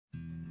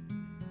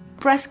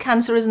Breast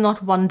cancer is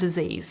not one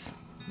disease.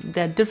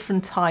 There are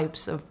different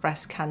types of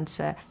breast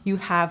cancer. You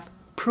have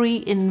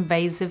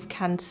pre-invasive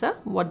cancer,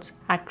 what's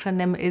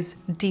acronym is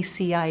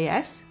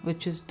DCIS,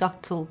 which is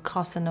ductal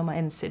carcinoma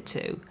in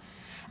situ.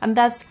 And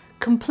that's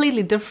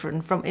completely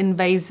different from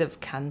invasive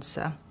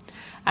cancer.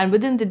 And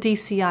within the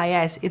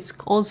DCIS, it's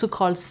also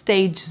called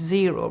stage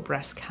 0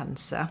 breast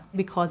cancer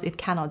because it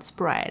cannot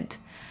spread.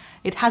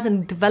 It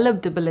hasn't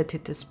developed the ability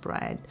to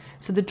spread.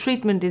 So the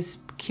treatment is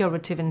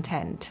curative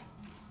intent.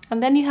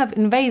 And then you have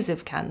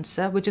invasive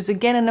cancer, which is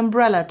again an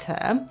umbrella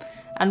term.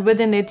 And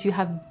within it, you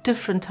have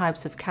different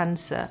types of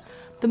cancer.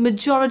 The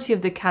majority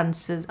of the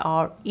cancers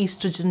are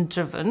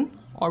estrogen-driven,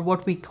 or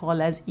what we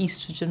call as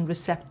estrogen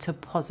receptor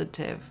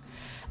positive.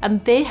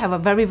 And they have a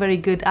very, very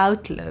good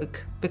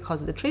outlook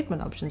because of the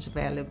treatment options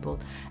available.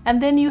 And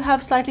then you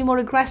have slightly more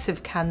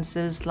aggressive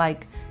cancers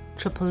like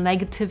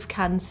triple-negative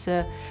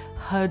cancer,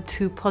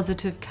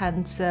 HER2-positive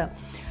cancer.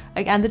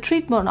 And the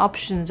treatment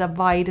options are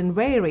wide and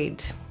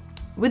varied.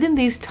 Within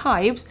these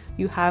types,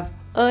 you have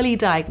early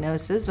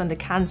diagnosis when the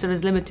cancer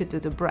is limited to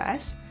the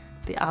breast.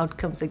 The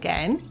outcomes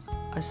again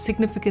are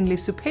significantly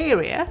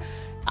superior,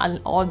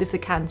 or if the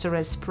cancer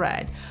is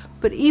spread.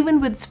 But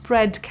even with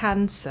spread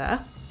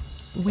cancer,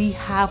 we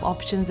have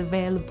options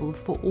available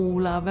for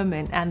all our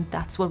women, and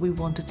that's what we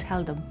want to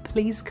tell them.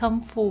 Please come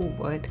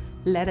forward,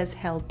 let us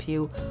help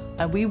you,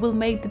 and we will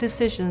make the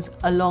decisions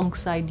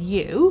alongside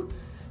you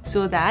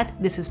so that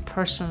this is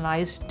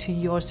personalized to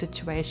your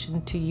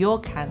situation, to your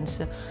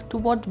cancer, to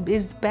what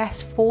is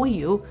best for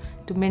you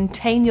to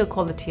maintain your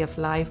quality of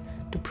life,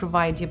 to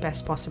provide your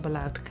best possible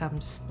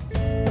outcomes.